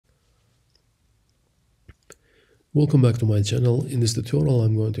Welcome back to my channel. In this tutorial,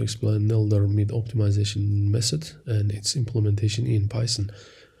 I'm going to explain Nelder-Mead optimization method and its implementation in Python.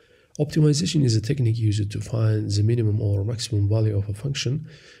 Optimization is a technique used to find the minimum or maximum value of a function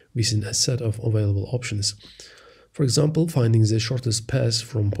within a set of available options. For example, finding the shortest path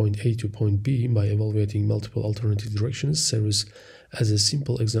from point A to point B by evaluating multiple alternative directions serves as a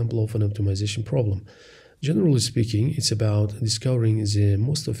simple example of an optimization problem. Generally speaking, it's about discovering the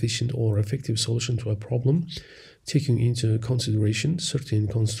most efficient or effective solution to a problem, taking into consideration certain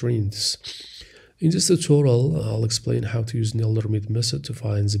constraints. In this tutorial, I'll explain how to use Nelder-Mead method to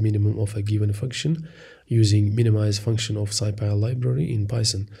find the minimum of a given function using minimize function of SciPy library in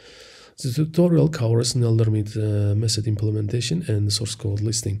Python. The tutorial covers Nelder-Mead method implementation and source code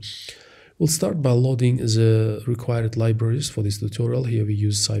listing. We'll start by loading the required libraries for this tutorial. Here we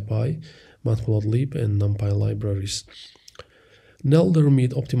use SciPy, Matplotlib, and NumPy libraries.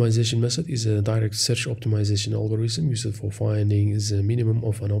 Nelder-Mead optimization method is a direct search optimization algorithm used for finding the minimum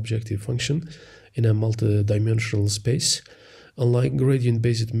of an objective function in a multi-dimensional space. Unlike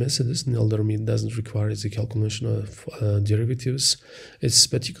gradient-based methods, Nelder-Mead doesn't require the calculation of derivatives. It's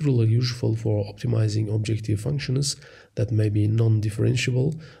particularly useful for optimizing objective functions that may be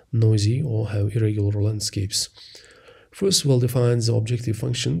non-differentiable, noisy, or have irregular landscapes. First, we'll define the objective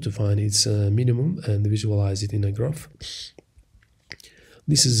function to find its minimum and visualize it in a graph.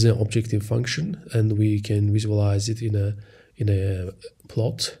 This is the objective function, and we can visualize it in a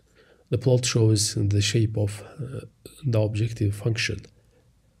plot. The plot shows the shape of the objective function.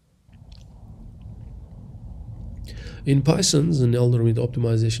 In Python, the Nelder-Mead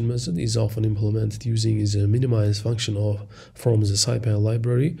optimization method is often implemented using the minimize function from the SciPy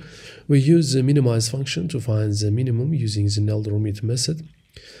library. We use the minimize function to find the minimum using the Nelder-Mead method.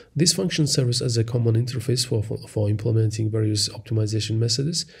 This function serves as a common interface for implementing various optimization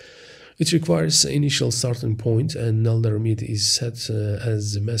methods. It requires an initial starting point, and Nelder-Mead is set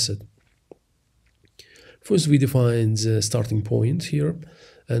as the method. First, we define the starting point here,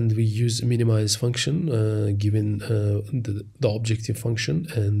 and we use a minimize function given the objective function,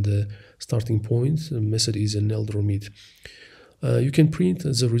 and the starting point the method is a Nelder-Mead. You can print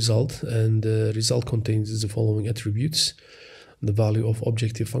the result, and the result contains the following attributes: the value of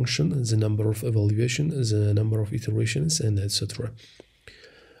objective function, the number of evaluations, the number of iterations, and etc.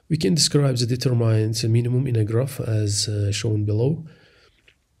 We can describe the determined minimum in a graph as shown below.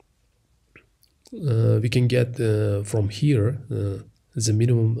 We can get from here, the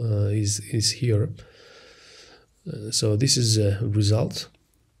minimum is here. So this is a result.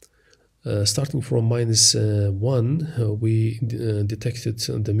 Starting from -1, we detected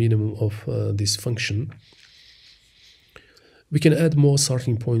the minimum of this function. We can add more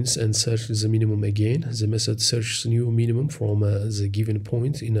starting points and search the minimum again. The method searches new minimum from the given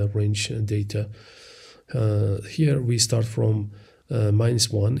point in a range data. Here we start from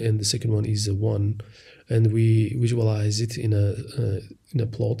 -1, and the second one is 1, and we visualize it in a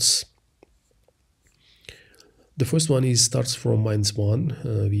plots. The first one starts from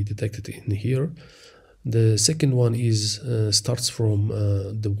 -1. We detect it in here. The second one starts from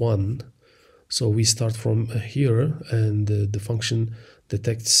the 1. So we start from here, and the function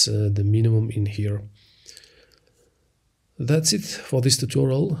detects the minimum in here. That's it for this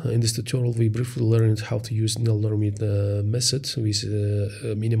tutorial. In this tutorial, we briefly learned how to use Nelder-Mead method with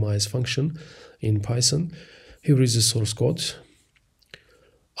a minimize function in Python. Here is the source code.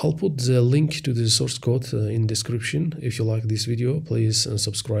 I'll put the link to the source code in description. If you like this video, please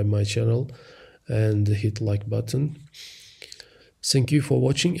subscribe my channel and hit like button. Thank you for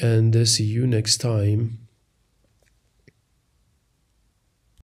watching, and see you next time.